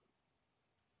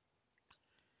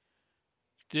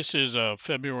This is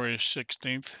February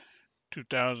 16th,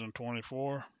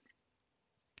 2024. A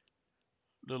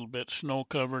little bit snow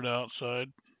covered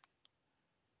outside.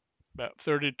 About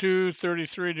 32,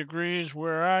 33 degrees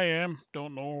where I am.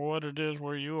 Don't know what it is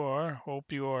where you are.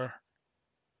 Hope you are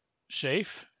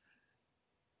safe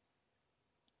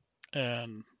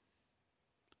and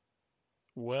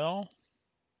well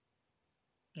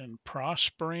and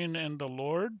prospering in the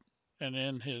Lord and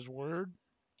in His Word.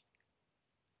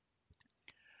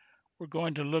 We're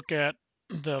going to look at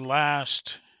the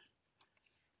last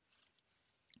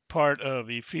part of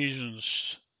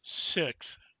Ephesians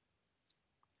 6,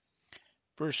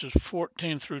 verses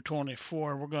 14 through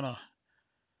 24. We're going to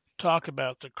talk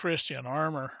about the Christian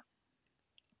armor.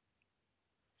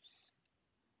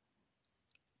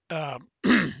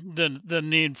 The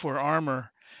need for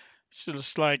armor. So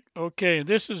it's like, okay,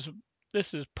 this is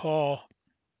Paul,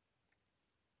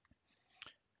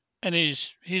 and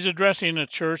he's addressing a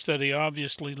church that he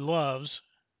obviously loves,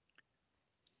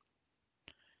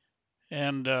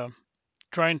 and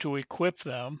trying to equip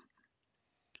them.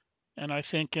 And I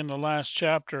think in the last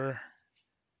chapter,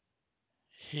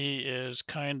 he is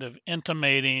kind of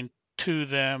intimating to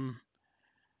them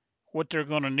what they're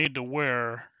going to need to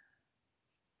wear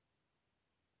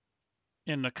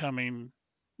in the coming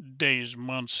days,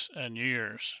 months, and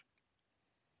years.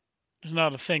 It's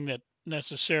not a thing that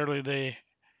necessarily they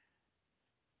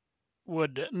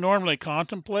would normally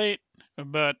contemplate,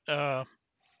 but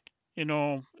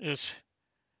it's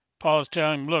Paul is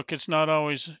telling him, look, it's not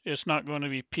going to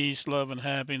be peace, love, and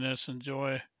happiness and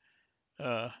joy,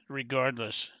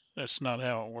 regardless. That's not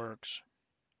how it works.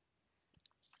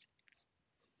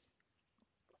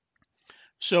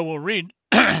 So we'll read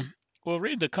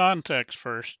the context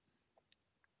first,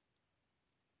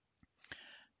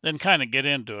 then kind of get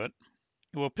into it.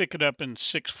 We'll pick it up in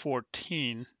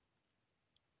 6:14.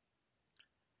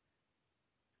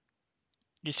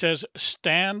 He says,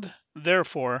 "Stand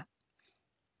therefore,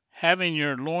 having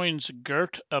your loins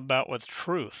girt about with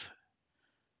truth,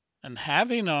 and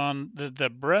having on the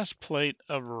breastplate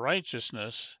of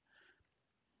righteousness,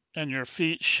 and your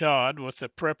feet shod with the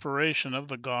preparation of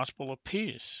the gospel of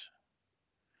peace.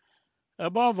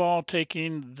 Above all,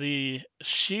 taking the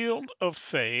shield of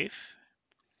faith,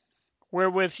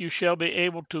 wherewith you shall be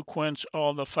able to quench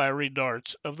all the fiery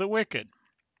darts of the wicked.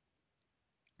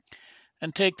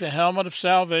 And take the helmet of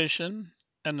salvation,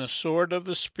 and the sword of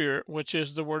the Spirit, which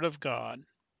is the word of God,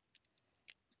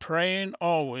 praying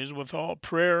always with all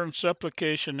prayer and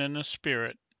supplication in the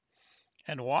Spirit,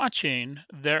 and watching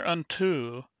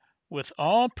thereunto with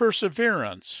all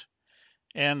perseverance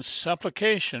and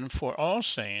supplication for all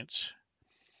saints,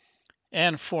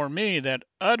 and for me, that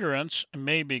utterance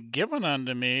may be given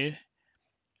unto me,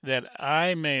 that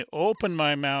I may open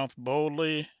my mouth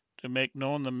boldly to make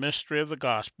known the mystery of the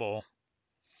gospel,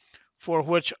 for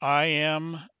which I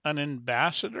am an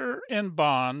ambassador in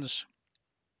bonds,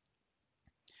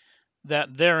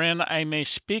 that therein I may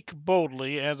speak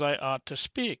boldly as I ought to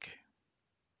speak.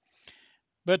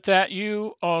 But that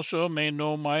you also may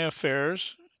know my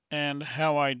affairs, and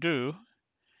how I do,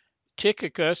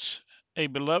 Tychicus, a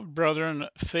beloved brother and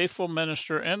faithful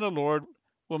minister in the Lord,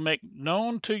 will make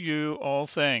known to you all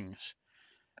things,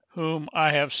 whom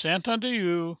I have sent unto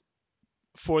you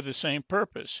for the same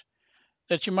purpose,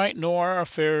 that you might know our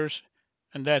affairs,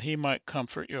 and that he might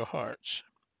comfort your hearts.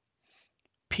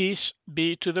 Peace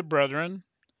be to the brethren,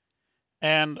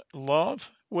 and love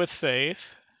with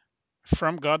faith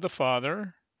from God the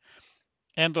Father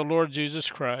and the Lord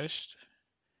Jesus Christ.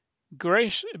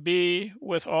 Grace be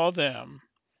with all them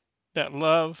that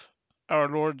love our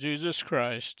Lord Jesus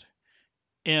Christ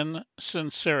in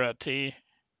sincerity.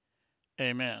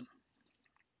 Amen.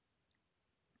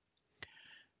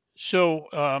 So,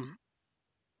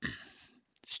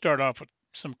 start off with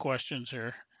some questions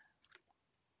here.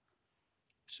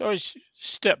 So always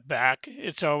step back.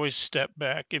 It's always step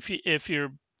back. If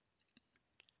you're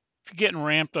getting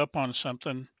ramped up on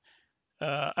something,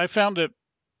 I found it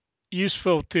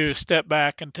useful to step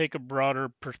back and take a broader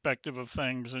perspective of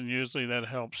things, and usually that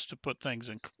helps to put things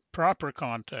in proper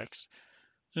context.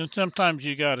 And sometimes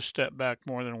you got to step back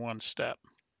more than one step.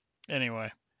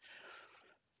 Anyway,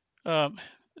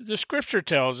 the scripture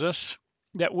tells us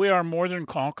that we are more than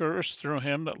conquerors through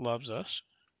him that loves us.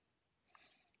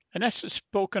 And that's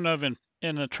spoken of in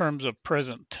the terms of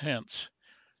present tense.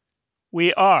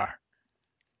 We are.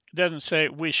 It doesn't say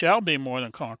we shall be more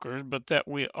than conquerors, but that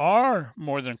we are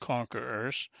more than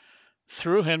conquerors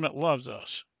through him that loves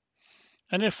us.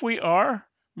 And if we are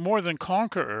more than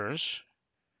conquerors,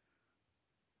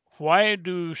 why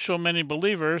do so many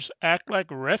believers act like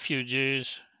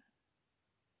refugees?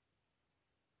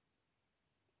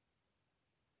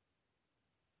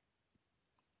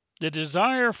 The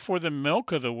desire for the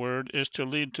milk of the word is to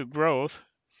lead to growth,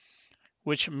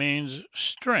 which means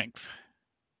strength.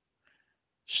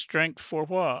 Strength for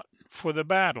what? For the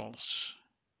battles.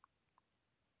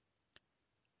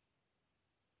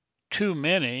 Too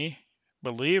many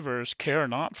believers care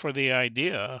not for the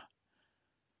idea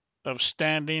of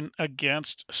standing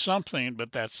against something,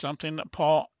 but that's something that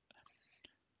Paul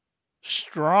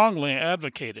strongly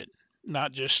advocated.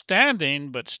 Not just standing,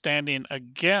 but standing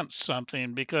against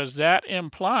something, because that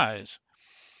implies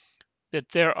that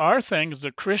there are things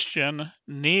the Christian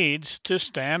needs to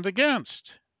stand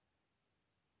against.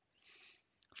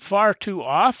 Far too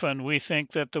often we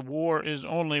think that the war is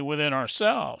only within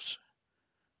ourselves,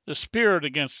 the spirit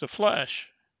against the flesh.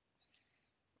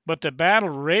 But the battle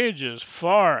rages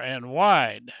far and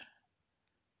wide,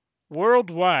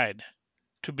 worldwide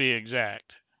to be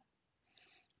exact.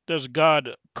 Does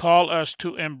God call us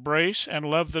to embrace and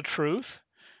love the truth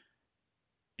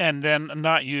and then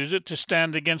not use it to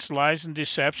stand against lies and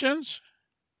deceptions?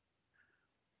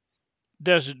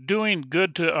 Does doing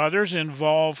good to others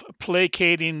involve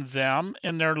placating them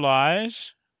in their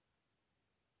lies?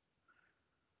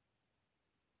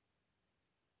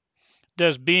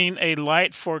 Does being a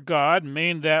light for God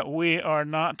mean that we are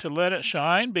not to let it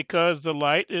shine because the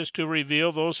light is to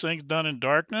reveal those things done in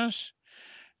darkness?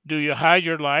 Do you hide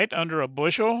your light under a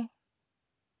bushel?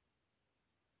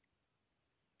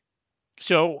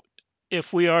 So,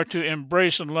 if we are to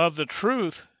embrace and love the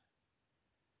truth,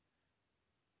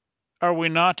 are we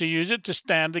not to use it to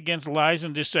stand against lies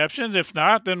and deceptions? If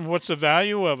not, then what's the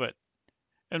value of it?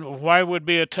 And why would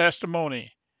be a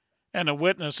testimony and a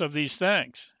witness of these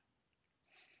things?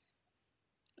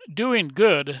 Doing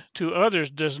good to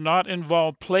others does not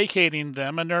involve placating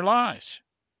them in their lies.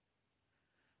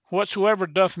 Whatsoever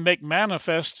doth make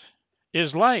manifest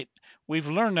is light. We've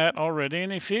learned that already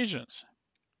in Ephesians.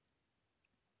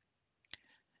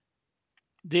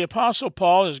 The Apostle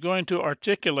Paul is going to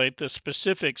articulate the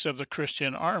specifics of the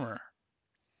Christian armor.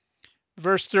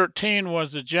 Verse 13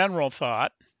 was the general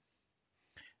thought.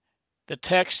 The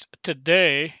text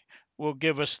today will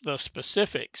give us the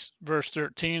specifics. Verse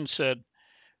 13 said,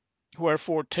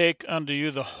 "Wherefore take unto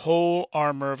you the whole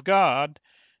armor of God,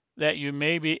 that you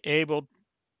may be able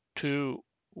to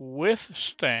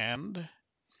withstand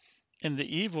in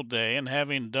the evil day, and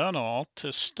having done all,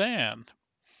 to stand."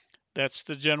 That's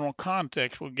the general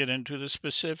context. We'll get into the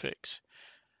specifics.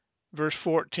 Verse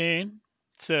 14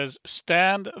 says,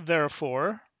 "Stand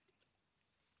therefore,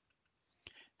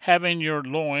 having your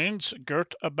loins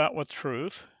girt about with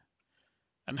truth,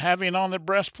 and having on the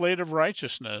breastplate of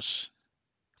righteousness."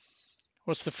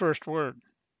 What's the first word?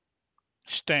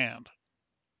 Stand.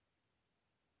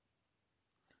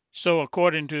 So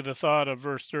according to the thought of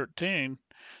verse 13,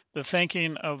 the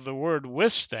thinking of the word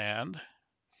withstand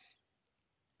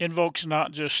invokes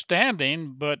not just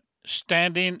standing, but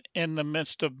standing in the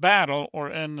midst of battle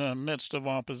or in the midst of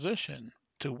opposition,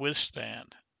 to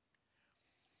withstand.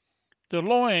 The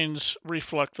loins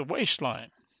reflect the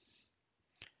waistline.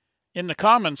 In the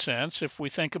common sense, if we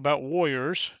think about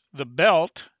warriors, the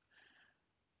belt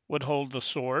would hold the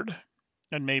sword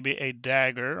and maybe a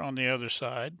dagger on the other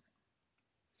side.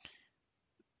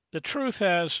 The truth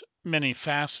has many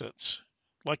facets,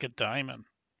 like a diamond.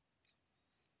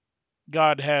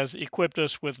 God has equipped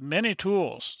us with many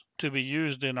tools to be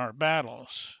used in our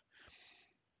battles.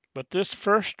 But this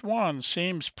first one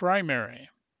seems primary.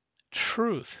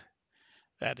 Truth,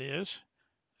 that is,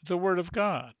 the Word of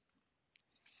God.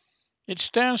 It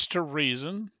stands to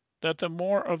reason that the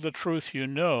more of the truth you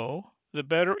know, the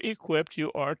better equipped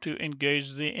you are to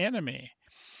engage the enemy.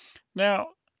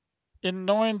 Now, in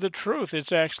knowing the truth,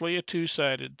 it's actually a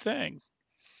two-sided thing.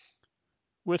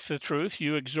 With the truth,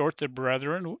 you exhort the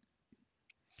brethren,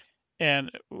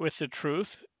 and with the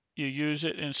truth, you use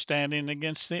it in standing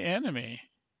against the enemy.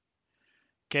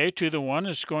 Okay, to the one,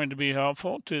 it's going to be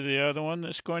helpful. To the other one,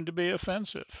 it's going to be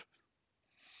offensive.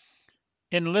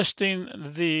 In listing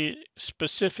the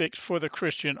specifics for the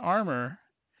Christian armor,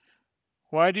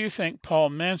 why do you think Paul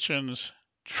mentions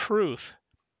truth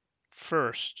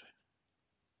first?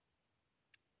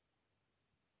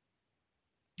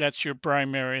 That's your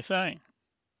primary thing.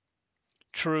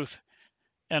 Truth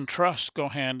and trust go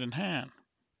hand in hand.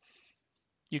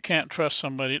 You can't trust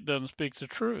somebody that doesn't speak the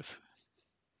truth.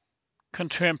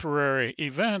 Contemporary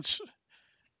events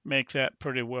make that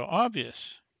pretty well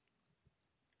obvious.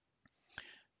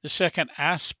 The second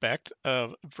aspect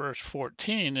of verse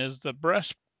 14 is the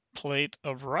breastplate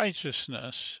of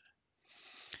righteousness.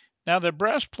 Now, the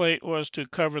breastplate was to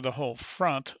cover the whole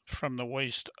front from the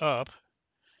waist up,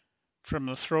 from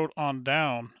the throat on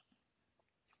down.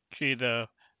 See, the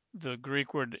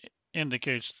Greek word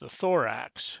indicates the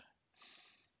thorax.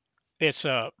 It's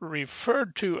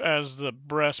referred to as the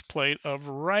breastplate of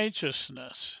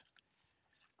righteousness.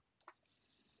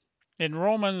 In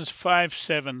Romans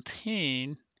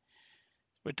 5:17,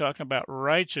 we're talking about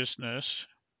righteousness.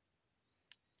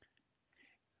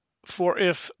 For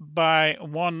if by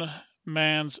one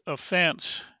man's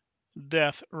offense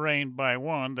death reigned by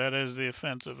one, that is the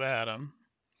offense of Adam,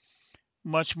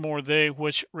 much more they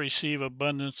which receive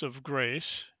abundance of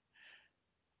grace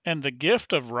and the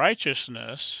gift of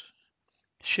righteousness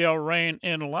shall reign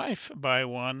in life by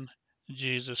one,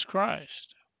 Jesus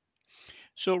Christ.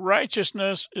 So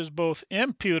righteousness is both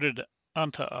imputed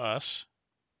unto us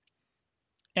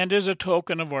and is a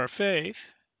token of our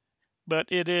faith,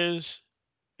 but it is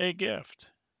a gift.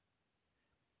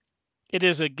 It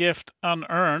is a gift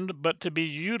unearned, but to be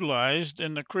utilized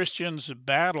in the Christian's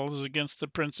battles against the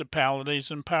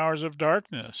principalities and powers of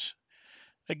darkness,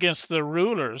 against the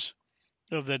rulers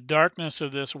of the darkness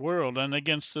of this world, and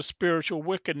against the spiritual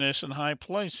wickedness in high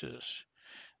places.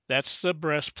 That's the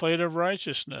breastplate of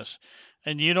righteousness.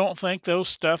 And you don't think those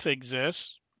stuff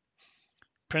exists?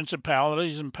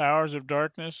 Principalities and powers of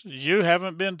darkness? You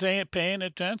haven't been paying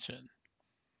attention.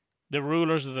 The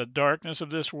rulers of the darkness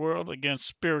of this world against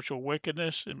spiritual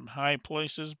wickedness in high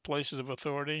places, places of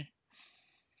authority.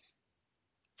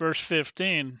 Verse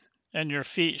 15, and your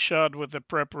feet shod with the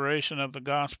preparation of the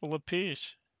gospel of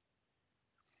peace.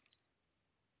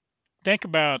 Think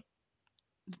about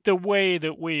the way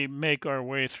that we make our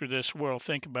way through this world.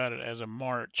 Think about it as a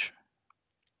march.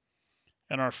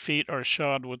 And our feet are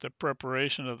shod with the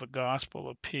preparation of the gospel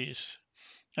of peace.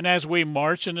 And as we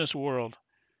march in this world,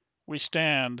 we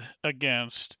stand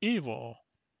against evil.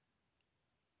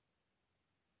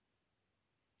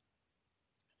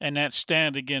 And that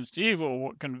stand against evil,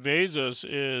 what conveys us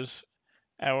is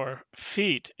our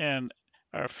feet, and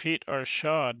our feet are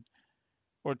shod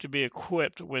or to be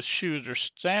equipped with shoes or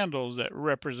sandals that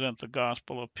represent the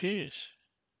gospel of peace.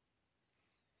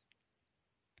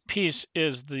 Peace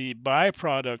is the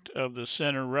byproduct of the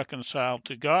sinner reconciled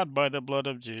to God by the blood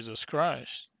of Jesus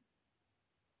Christ.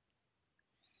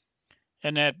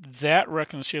 And that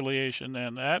reconciliation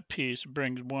and that peace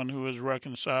brings one who is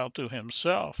reconciled to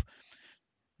himself.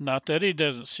 Not that he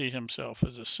doesn't see himself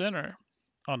as a sinner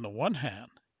on the one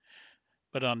hand,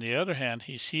 but on the other hand,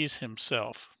 he sees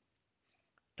himself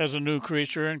as a new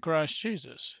creature in Christ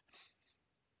Jesus.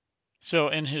 So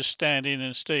in his standing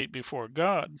and state before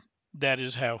God, that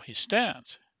is how he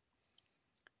stands.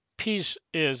 Peace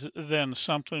is then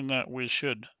something that we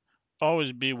should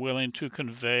always be willing to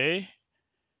convey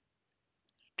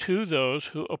to those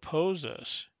who oppose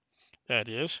us. That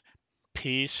is,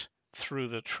 peace through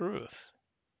the truth.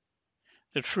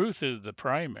 The truth is the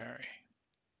primary.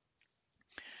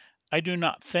 I do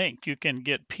not think you can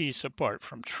get peace apart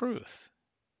from truth.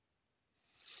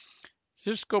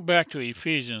 Just go back to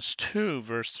Ephesians 2,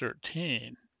 verse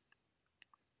 13.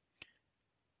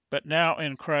 But now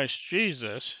in Christ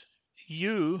Jesus,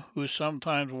 you who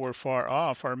sometimes were far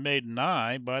off are made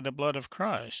nigh by the blood of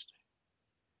Christ.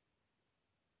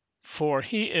 For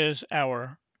he is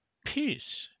our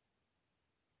peace,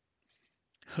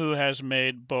 who has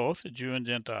made both Jew and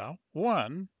Gentile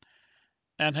one,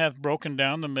 and hath broken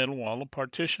down the middle wall of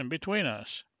partition between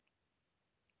us,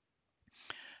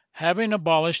 having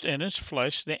abolished in his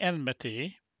flesh the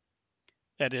enmity,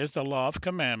 that is, the law of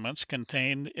commandments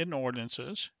contained in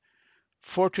ordinances,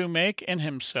 for to make in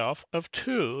himself of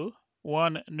two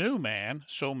one new man,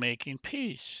 so making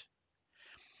peace,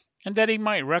 and that he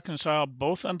might reconcile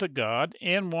both unto God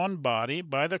in one body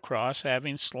by the cross,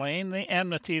 having slain the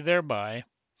enmity thereby.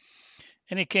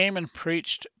 And he came and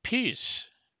preached peace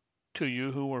to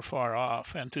you who were far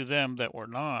off, and to them that were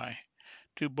nigh,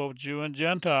 to both Jew and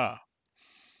Gentile.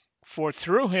 For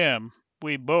through him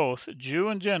we both, Jew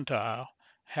and Gentile,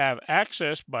 have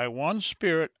access by one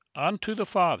Spirit unto the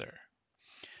Father.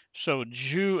 So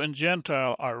Jew and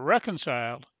Gentile are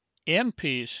reconciled in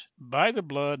peace by the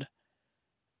blood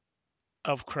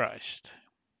of Christ.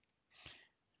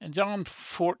 In John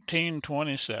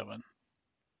 14:27,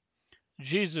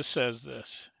 Jesus says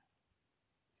this,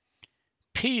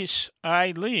 peace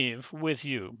I leave with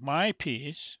you, my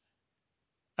peace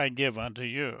I give unto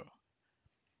you.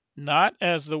 Not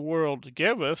as the world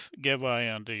giveth, give I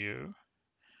unto you.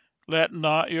 Let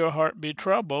not your heart be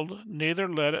troubled, neither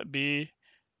let it be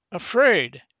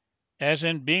afraid, as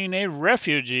in being a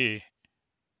refugee.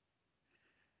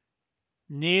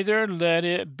 Neither let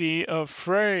it be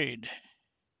afraid.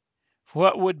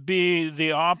 What would be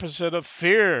the opposite of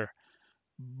fear?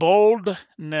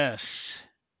 Boldness.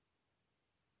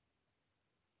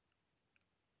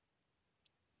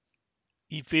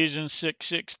 Ephesians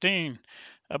 6:16,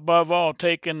 above all,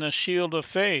 taking the shield of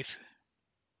faith.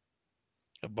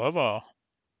 Above all,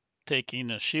 taking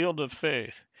the shield of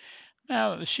faith.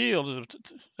 Now, the shield is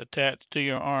attached to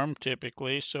your arm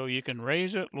typically, so you can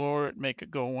raise it, lower it, make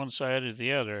it go one side or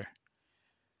the other,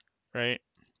 right?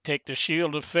 Take the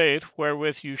shield of faith,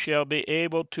 wherewith you shall be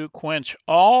able to quench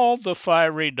all the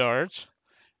fiery darts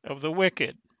of the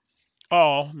wicked.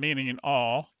 All, meaning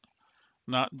all,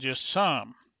 not just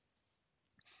some.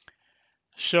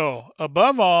 So,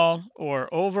 above all,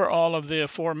 or over all of the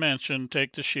aforementioned,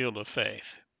 take the shield of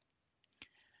faith.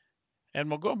 And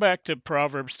we'll go back to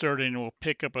Proverbs 30 and we'll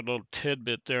pick up a little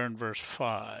tidbit there in verse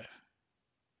 5.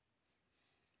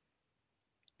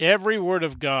 Every word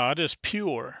of God is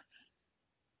pure.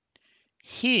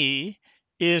 He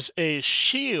is a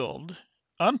shield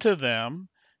unto them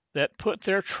that put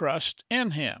their trust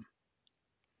in him.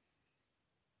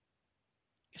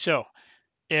 So,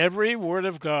 every word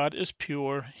of God is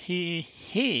pure.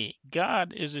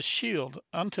 God is a shield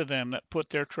unto them that put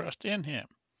their trust in him.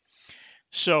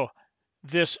 So,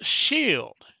 this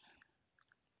shield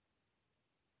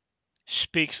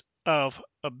speaks of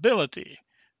ability,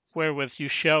 wherewith you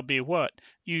shall be what?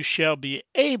 You shall be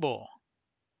able.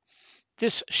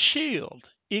 This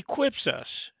shield equips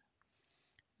us,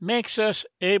 makes us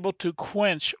able to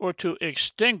quench or to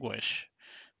extinguish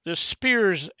the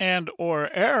spears and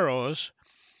or arrows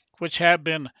which have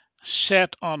been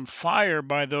set on fire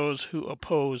by those who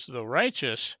oppose the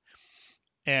righteous,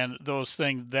 and those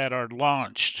things that are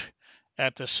launched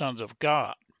at the sons of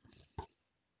God.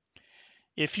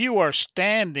 If you are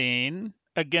standing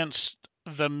against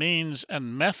the means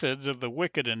and methods of the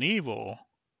wicked and evil,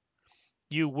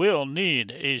 you will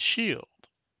need a shield.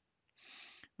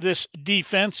 This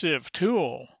defensive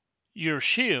tool, your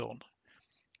shield,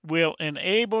 will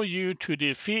enable you to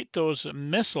defeat those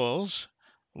missiles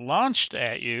launched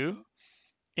at you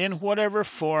in whatever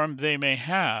form they may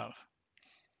have.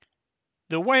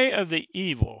 The way of the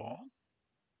evil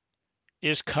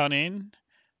is cunning,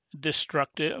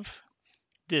 destructive,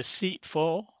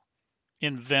 deceitful,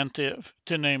 inventive,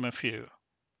 to name a few.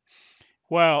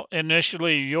 While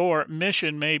initially your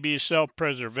mission may be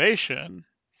self-preservation,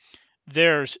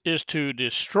 theirs is to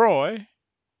destroy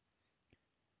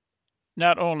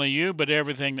not only you, but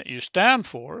everything that you stand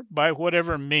for by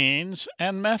whatever means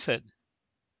and method.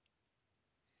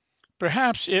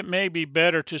 Perhaps it may be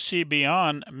better to see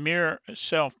beyond mere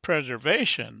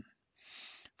self-preservation,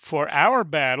 for our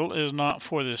battle is not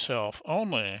for the self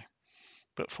only,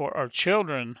 but for our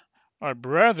children, our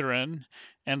brethren,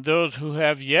 and those who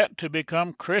have yet to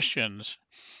become Christians.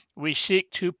 We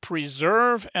seek to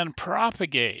preserve and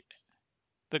propagate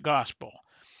the gospel.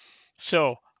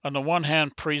 So, on the one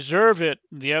hand, preserve it,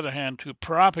 on the other hand, to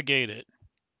propagate it.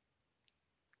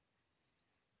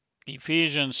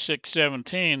 Ephesians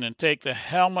 6:17, and take the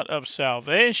helmet of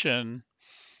salvation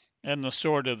and the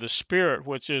sword of the Spirit,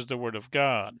 which is the Word of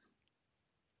God.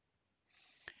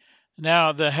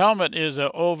 Now, the helmet is an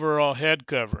overall head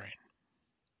covering.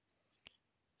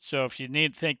 So if you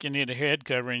think you need a head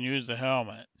covering, use the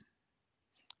helmet.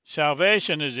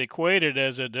 Salvation is equated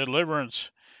as a deliverance,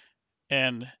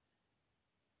 and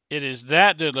it is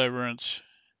that deliverance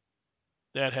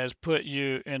that has put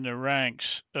you in the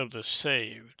ranks of the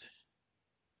saved.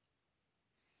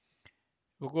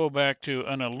 We'll go back to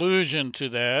an allusion to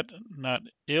that, not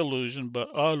illusion, but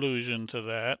allusion to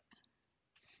that.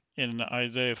 In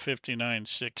Isaiah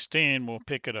 59:16, we'll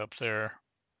pick it up there.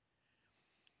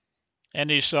 And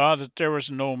he saw that there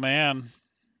was no man,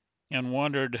 and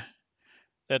wondered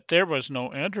that there was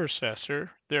no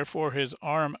intercessor. Therefore his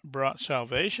arm brought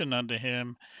salvation unto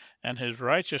him, and his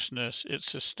righteousness it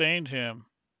sustained him.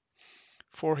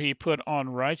 For he put on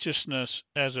righteousness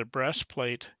as a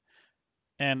breastplate,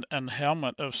 and an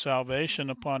helmet of salvation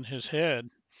upon his head.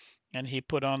 And he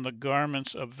put on the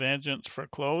garments of vengeance for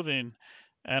clothing,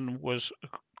 and was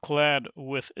clad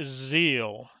with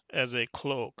zeal as a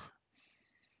cloak.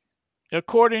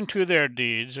 According to their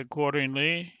deeds,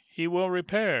 accordingly he will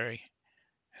repay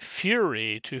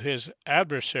fury to his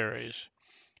adversaries,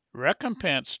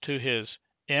 recompense to his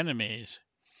enemies.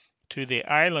 To the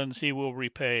islands he will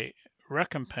repay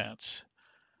recompense.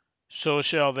 So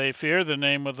shall they fear the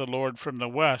name of the Lord from the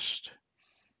west,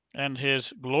 and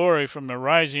his glory from the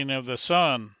rising of the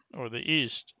sun, or the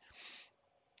east.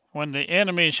 When the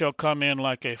enemy shall come in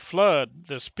like a flood,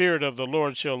 the Spirit of the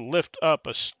Lord shall lift up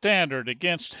a standard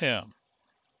against him.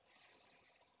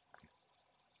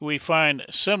 We find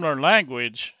similar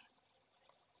language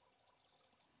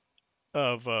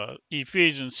of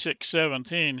Ephesians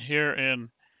 6:17 here in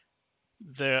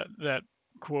that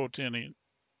quote in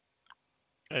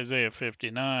Isaiah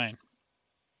 59.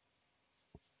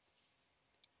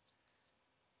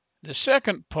 The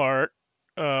second part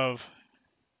of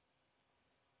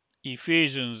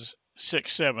Ephesians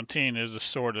 6:17 is the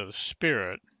sword of the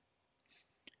Spirit.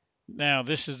 Now,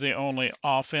 this is the only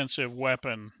offensive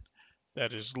weapon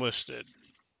that is listed.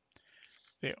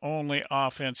 The only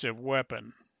offensive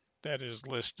weapon that is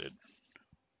listed.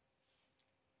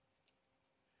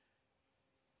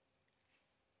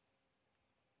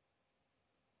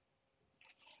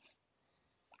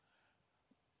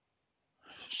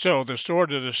 So the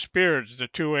sword of the Spirit is the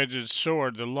two-edged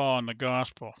sword, the law and the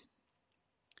gospel.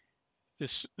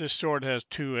 This sword has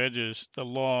two edges, the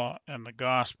law and the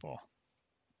gospel.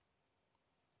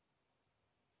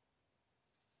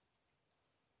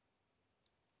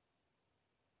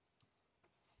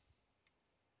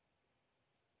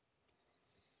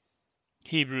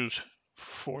 Hebrews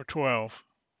 4:12.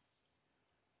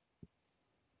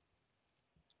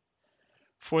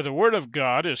 For the word of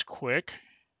God is quick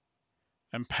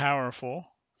and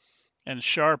powerful and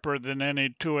sharper than any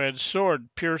two-edged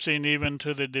sword, piercing even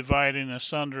to the dividing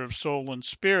asunder of soul and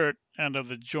spirit, and of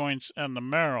the joints and the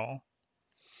marrow,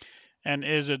 and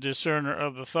is a discerner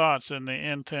of the thoughts and the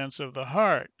intents of the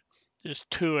heart. This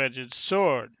two-edged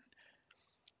sword.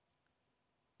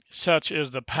 Such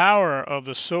is the power of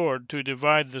the sword to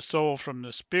divide the soul from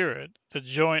the spirit, the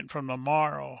joint from the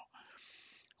marrow,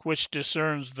 which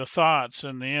discerns the thoughts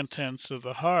and the intents of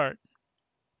the heart.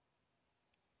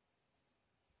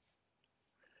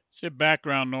 It's a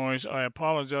background noise. I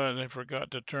apologize. I forgot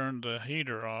to turn the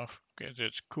heater off because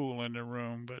it's cool in the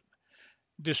room, but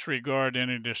disregard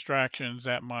any distractions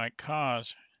that might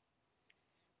cause.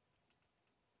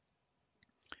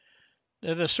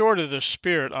 The sword of the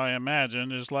Spirit, I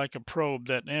imagine, is like a probe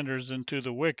that enters into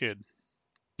the wicked,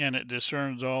 and it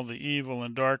discerns all the evil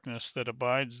and darkness that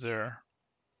abides there.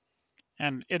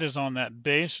 And it is on that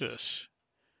basis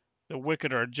the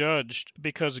wicked are judged,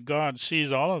 because God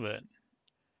sees all of it.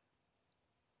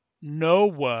 No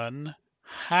one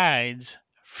hides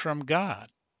from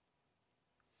God.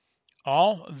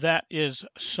 All that is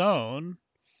sown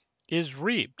is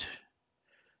reaped.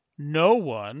 No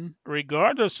one,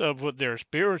 regardless of what their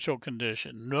spiritual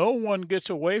condition, no one gets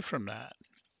away from that.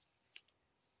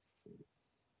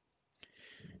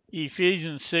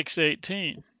 Ephesians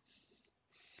 6:18,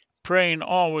 praying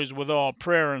always with all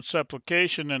prayer and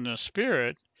supplication in the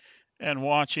Spirit, and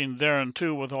watching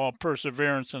thereunto with all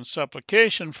perseverance and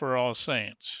supplication for all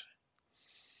saints.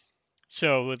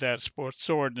 So with that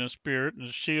sword in the Spirit and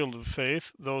the shield of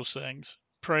faith, those things,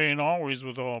 praying always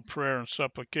with all prayer and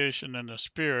supplication in the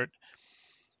Spirit,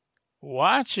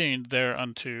 watching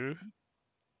thereunto,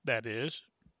 that is,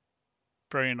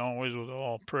 praying always with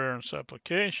all prayer and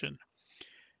supplication,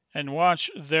 and watch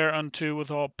thereunto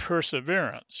with all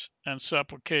perseverance and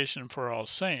supplication for all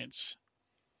saints.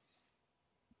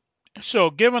 So,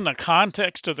 given the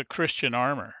context of the Christian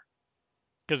armor,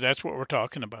 because that's what we're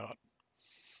talking about,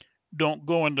 don't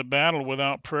go into battle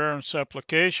without prayer and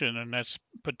supplication, and that's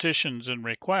petitions and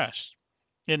requests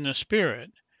in the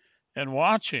Spirit, and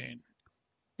watching,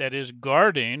 that is,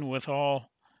 guarding with all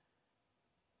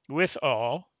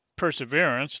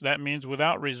perseverance, that means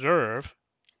without reserve,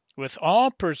 with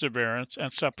all perseverance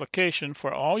and supplication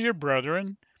for all your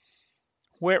brethren,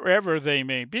 wherever they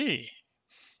may be.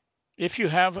 If you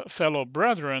have fellow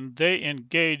brethren, they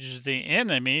engage the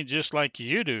enemy just like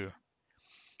you do.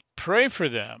 Pray for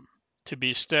them to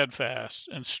be steadfast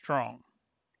and strong.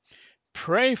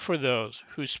 Pray for those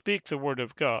who speak the word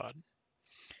of God,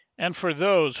 and for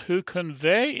those who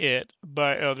convey it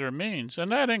by other means.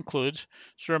 And that includes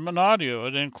sermon audio.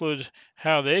 It includes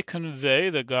how they convey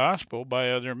the gospel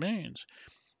by other means.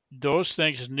 Those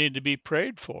things need to be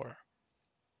prayed for.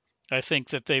 I think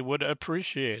that they would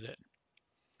appreciate it.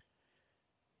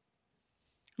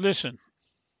 Listen,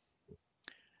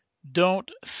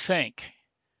 don't think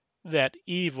that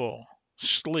evil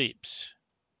sleeps.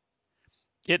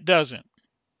 It doesn't.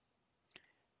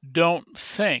 Don't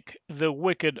think the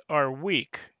wicked are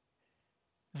weak.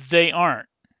 They aren't.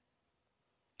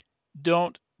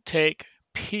 Don't take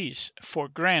peace for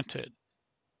granted.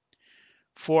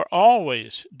 For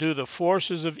always do the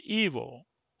forces of evil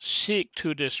seek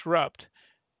to disrupt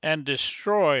and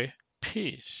destroy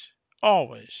peace.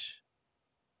 Always.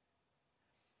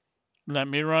 Let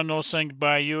me run those things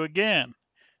by you again.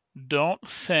 Don't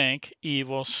think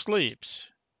evil sleeps.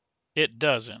 It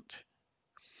doesn't.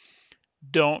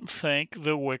 Don't think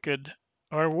the wicked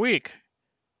are weak.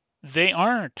 They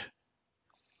aren't.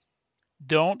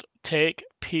 Don't take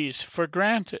peace for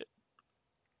granted.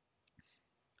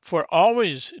 For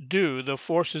always do the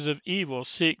forces of evil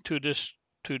seek to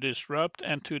disrupt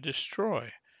and to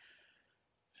destroy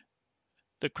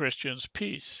the Christian's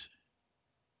peace.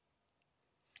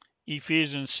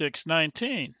 Ephesians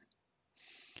 6:19.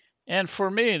 And for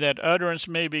me, that utterance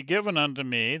may be given unto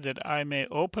me, that I may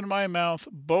open my mouth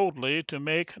boldly to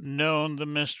make known the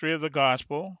mystery of the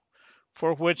gospel,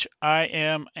 for which I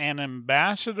am an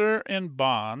ambassador in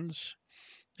bonds,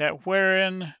 that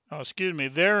therein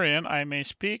I may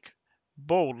speak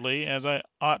boldly as I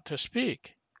ought to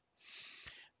speak.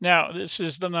 Now, this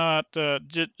is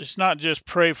it's not just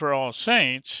pray for all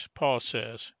saints, Paul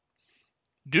says.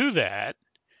 Do that,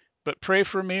 but pray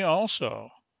for me also,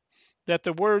 that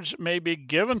the words may be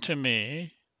given to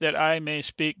me, that I may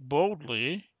speak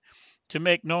boldly to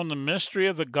make known the mystery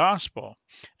of the gospel.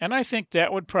 And I think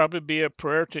that would probably be a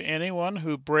prayer to anyone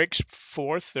who breaks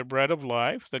forth the bread of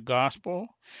life, the gospel.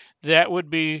 That would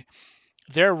be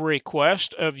their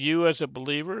request of you as a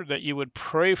believer, that you would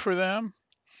pray for them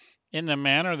in the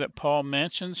manner that Paul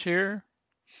mentions here.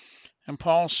 And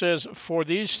Paul says, for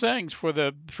these things, for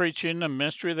the preaching the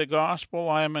mystery of the gospel,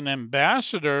 I am an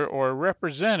ambassador or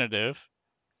representative,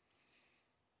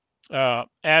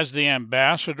 as the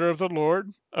ambassador of the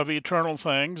Lord, of eternal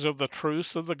things, of the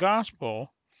truth of the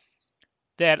gospel,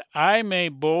 that I may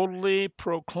boldly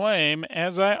proclaim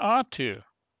as I ought to.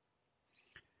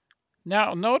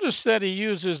 Now, notice that he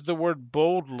uses the word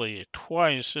boldly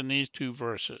twice in these two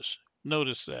verses.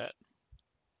 Notice that.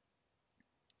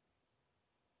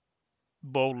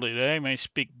 Boldly, that I may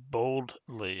speak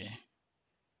boldly.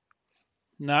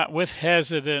 Not with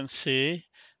hesitancy,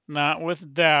 not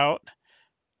with doubt,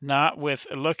 not with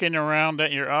looking around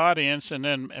at your audience and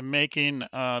then making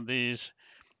these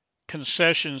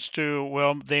concessions to,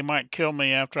 well, they might kill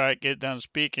me after I get done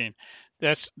speaking.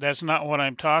 That's not what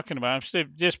I'm talking about. I'm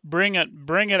saying just bring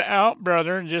it out,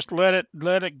 brother, and just let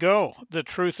it go. The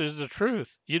truth is the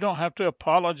truth. You don't have to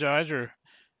apologize or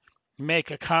make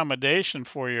accommodation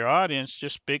for your audience.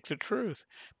 Just speak the truth,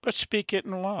 but speak it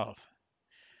in love.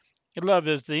 Love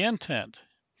is the intent,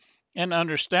 and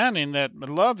understanding that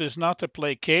love is not the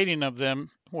placating of them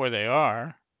where they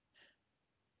are.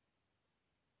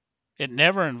 It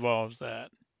never involves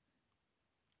that.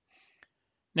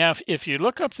 Now, if you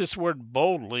look up this word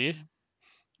boldly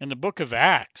in the book of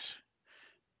Acts,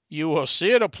 you will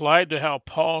see it applied to how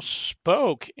Paul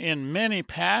spoke in many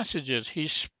passages. He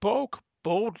spoke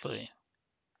boldly.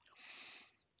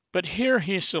 But here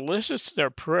he solicits their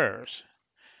prayers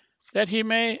that he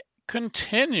may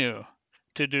continue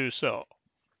to do so.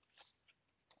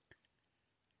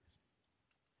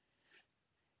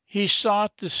 He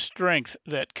sought the strength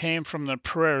that came from the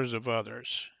prayers of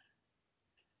others.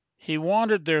 He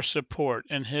wanted their support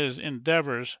in his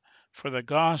endeavors for the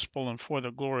gospel and for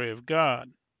the glory of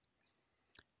God.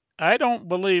 I don't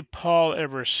believe Paul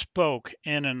ever spoke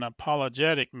in an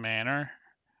apologetic manner.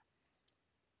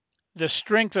 The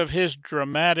strength of his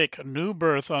dramatic new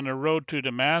birth on the road to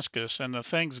Damascus and the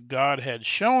things God had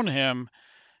shown him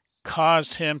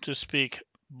caused him to speak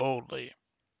boldly.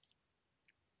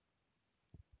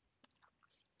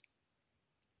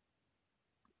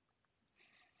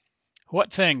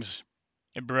 What things,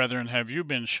 brethren, have you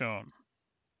been shown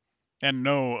and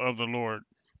know of the Lord?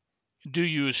 Do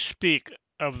you speak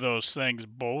of those things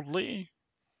boldly?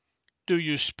 Do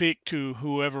you speak to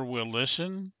whoever will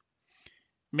listen?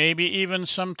 Maybe even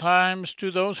sometimes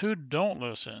to those who don't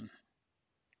listen.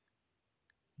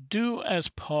 Do as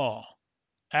Paul.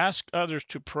 Ask others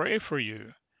to pray for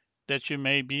you, that you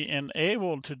may be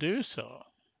enabled to do so.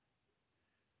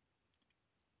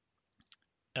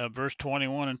 Verse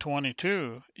 21 and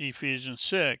 22, Ephesians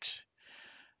 6.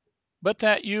 But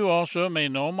that you also may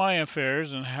know my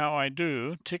affairs and how I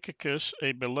do, Tychicus,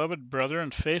 a beloved brother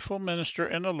and faithful minister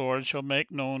in the Lord, shall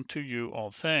make known to you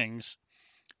all things,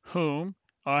 whom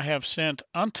I have sent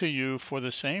unto you for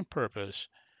the same purpose,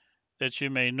 that you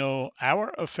may know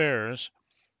our affairs,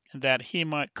 and that he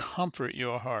might comfort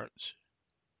your hearts.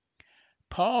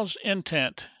 Paul's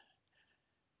intent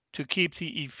to keep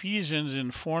the Ephesians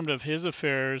informed of his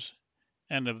affairs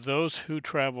and of those who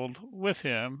traveled with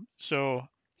him, so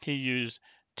he used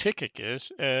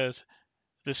Tychicus as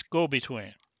this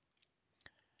go-between.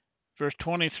 Verse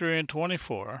 23 and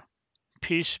 24,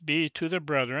 peace be to the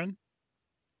brethren,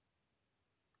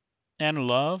 and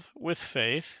love with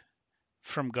faith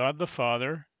from God the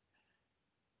Father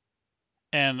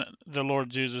and the Lord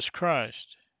Jesus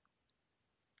Christ.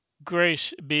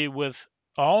 Grace be with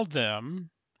all them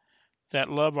that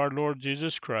love our Lord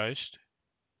Jesus Christ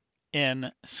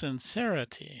in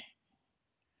sincerity.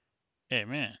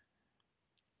 Amen.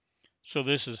 So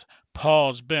this is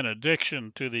Paul's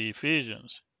benediction to the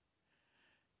Ephesians.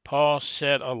 Paul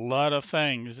said a lot of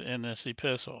things in this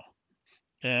epistle,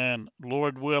 and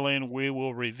Lord willing, we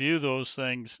will review those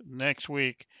things next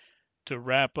week to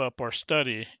wrap up our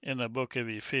study in the book of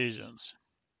Ephesians.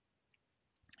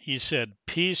 He said,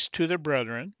 peace to the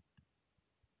brethren,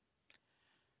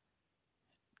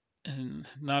 and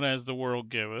not as the world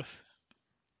giveth,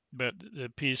 but the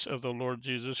peace of the Lord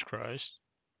Jesus Christ.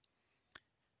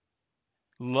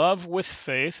 Love with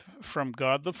faith from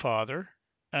God the Father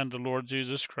and the Lord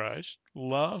Jesus Christ.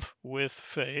 Love with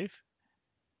faith.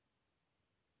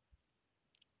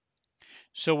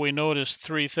 So we notice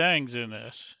three things in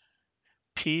this: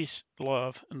 peace,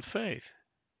 love, and faith.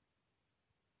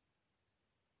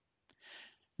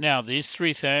 Now, these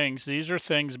three things, these are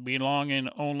things belonging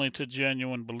only to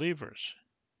genuine believers.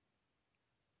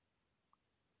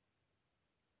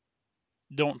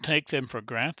 Don't take them for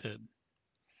granted.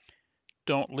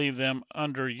 Don't leave them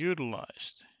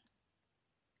underutilized.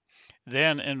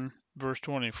 Then in verse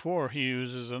 24, he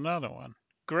uses another one,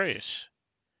 grace.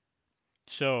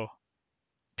 So,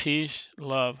 peace,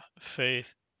 love,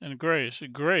 faith, and grace.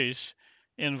 Grace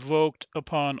invoked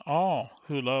upon all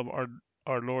who love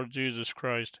our Lord Jesus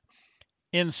Christ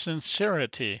in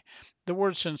sincerity. The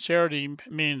word sincerity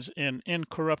means in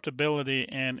incorruptibility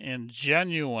and in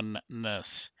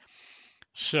genuineness.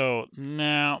 So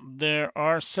now there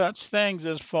are such things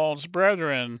as false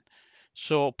brethren.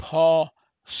 So Paul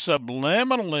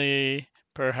subliminally,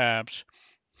 perhaps,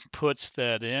 puts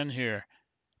that in here.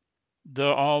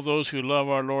 All those who love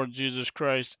our Lord Jesus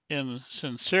Christ in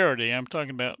sincerity, I'm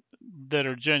talking about that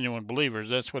are genuine believers,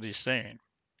 that's what he's saying.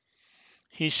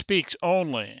 He speaks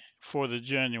only for the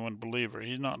genuine believer.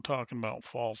 He's not talking about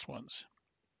false ones.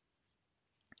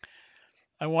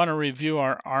 I want to review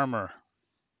our armor,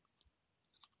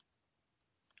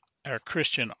 our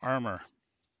Christian armor.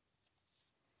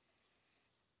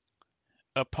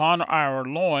 Upon our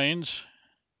loins,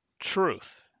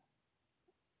 truth.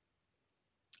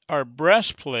 Our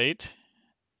breastplate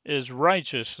is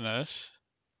righteousness.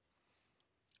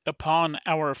 Upon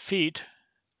our feet,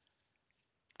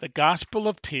 the gospel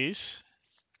of peace.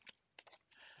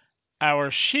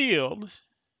 Our shield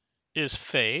is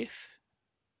faith.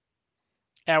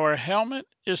 Our helmet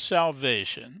is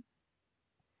salvation.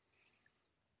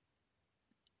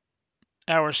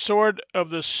 Our sword of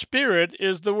the Spirit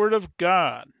is the word of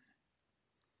God.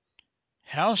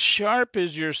 How sharp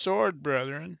is your sword,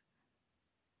 brethren?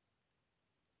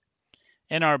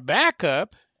 And our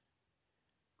backup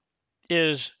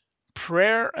is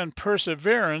prayer and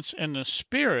perseverance in the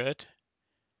Spirit,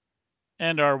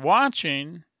 and our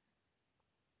watching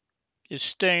is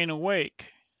staying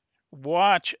awake.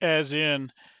 Watch as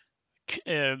in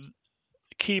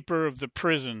keeper of the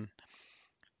prison.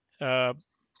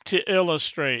 To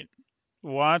illustrate,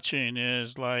 watching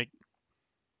is like,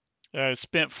 I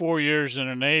spent 4 years in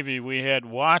the Navy. We had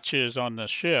watches on the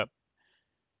ship,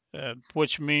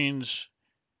 which means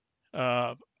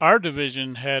our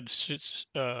division had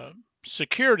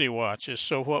security watches.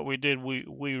 So what we did,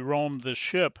 we roamed the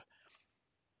ship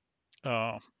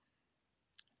when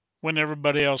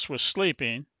everybody else was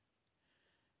sleeping.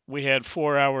 We had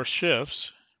 4-hour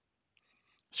shifts.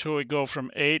 So we go from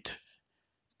 8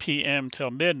 p.m.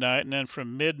 till midnight, and then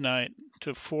from midnight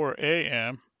to 4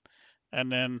 a.m.,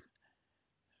 and then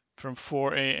from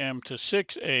 4 a.m. to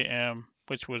 6 a.m.,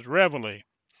 which was reveille.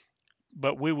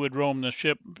 But we would roam the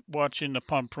ship, watching the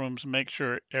pump rooms, make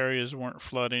sure areas weren't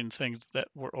flooding, things that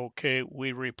were okay.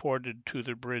 We reported to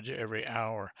the bridge every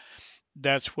hour.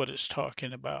 That's what it's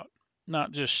talking about.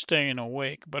 Not just staying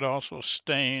awake, but also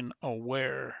staying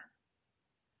aware.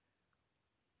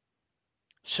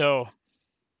 So,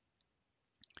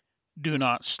 do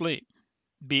not sleep.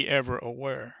 Be ever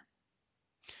aware.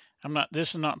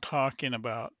 This is not talking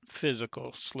about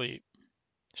physical sleep.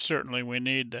 Certainly we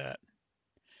need that.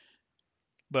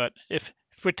 But if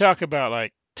we talk about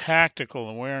like tactical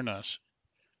awareness,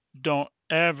 don't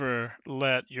ever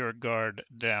let your guard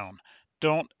down.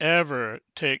 Don't ever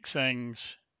take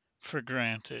things for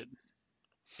granted.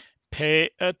 Pay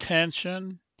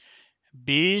attention,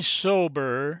 be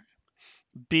sober,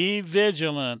 be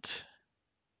vigilant.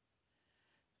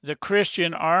 The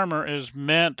Christian armor is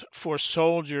meant for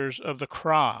soldiers of the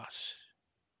cross.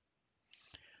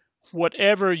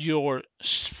 Whatever your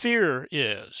sphere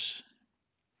is,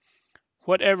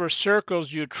 whatever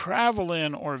circles you travel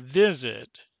in or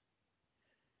visit,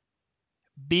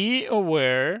 be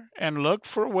aware and look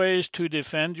for ways to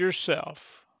defend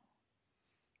yourself,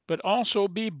 but also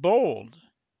be bold,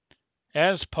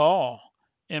 as Paul,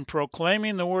 in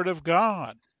proclaiming the word of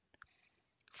God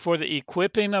for the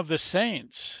equipping of the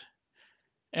saints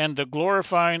and the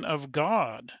glorifying of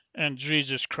God and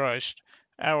Jesus Christ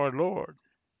our Lord.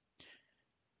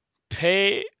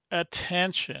 Pay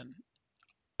attention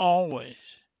always.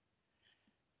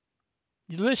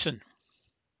 Listen,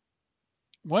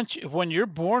 When you're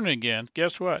born again,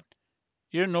 guess what?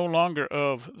 You're no longer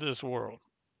of this world.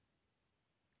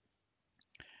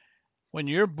 When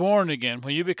you're born again,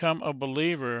 when you become a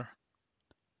believer,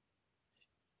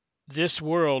 this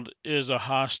world is a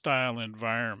hostile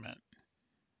environment.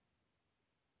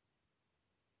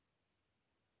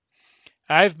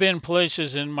 I've been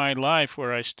places in my life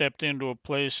where I stepped into a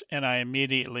place and I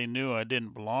immediately knew I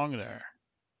didn't belong there.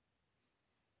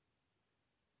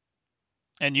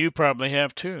 And you probably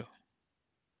have too.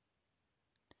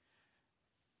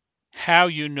 How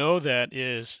you know that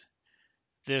is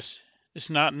this, it's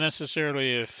not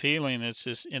necessarily a feeling, it's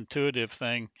this intuitive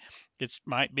thing. It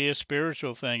might be a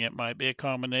spiritual thing, it might be a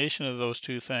combination of those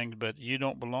two things, but you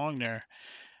don't belong there.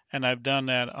 And I've done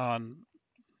that on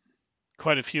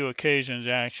quite a few occasions,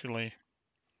 actually.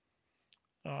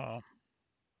 Uh,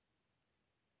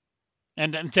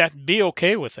 and that be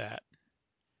okay with that,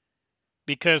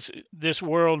 because this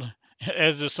world,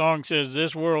 as the song says,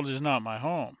 this world is not my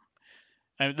home.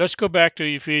 And let's go back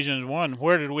to Ephesians 1.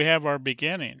 Where did we have our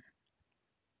beginning?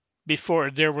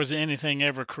 Before there was anything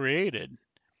ever created,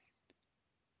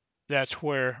 that's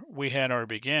where we had our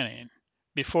beginning,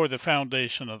 before the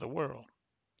foundation of the world.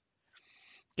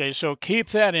 Okay, so keep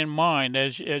that in mind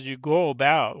as you go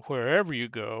about wherever you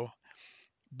go.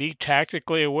 Be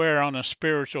tactically aware on a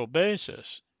spiritual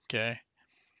basis. Okay,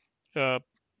 uh,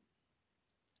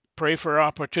 pray for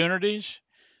opportunities,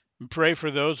 and pray for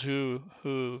those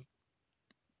who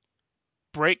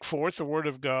break forth the word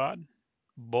of God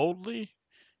boldly,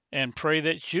 and pray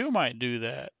that you might do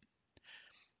that.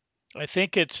 I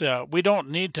think it's we don't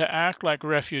need to act like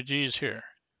refugees here.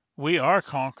 We are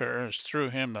conquerors through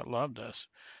Him that loved us.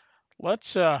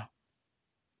 Let's uh,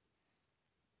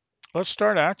 let's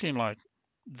start acting like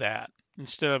that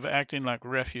instead of acting like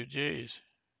refugees.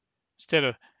 Instead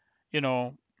of, you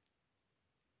know,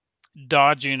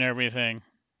 dodging everything.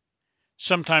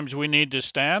 Sometimes we need to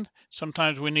stand.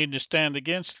 Sometimes we need to stand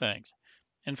against things.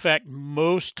 In fact,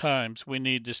 most times we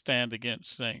need to stand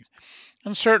against things.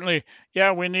 And certainly,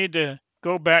 yeah, we need to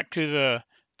go back to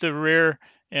the rear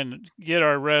and get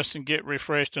our rest and get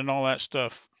refreshed and all that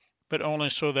stuff, but only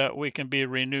so that we can be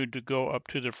renewed to go up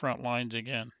to the front lines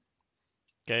again.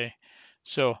 Okay?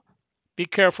 So be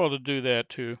careful to do that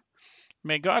too.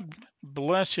 May God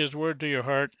bless His word to your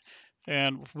heart,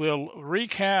 and we'll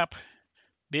recap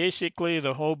basically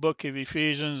the whole book of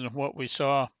Ephesians and what we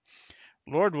saw,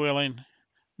 Lord willing,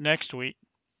 next week.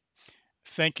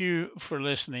 Thank you for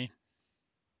listening.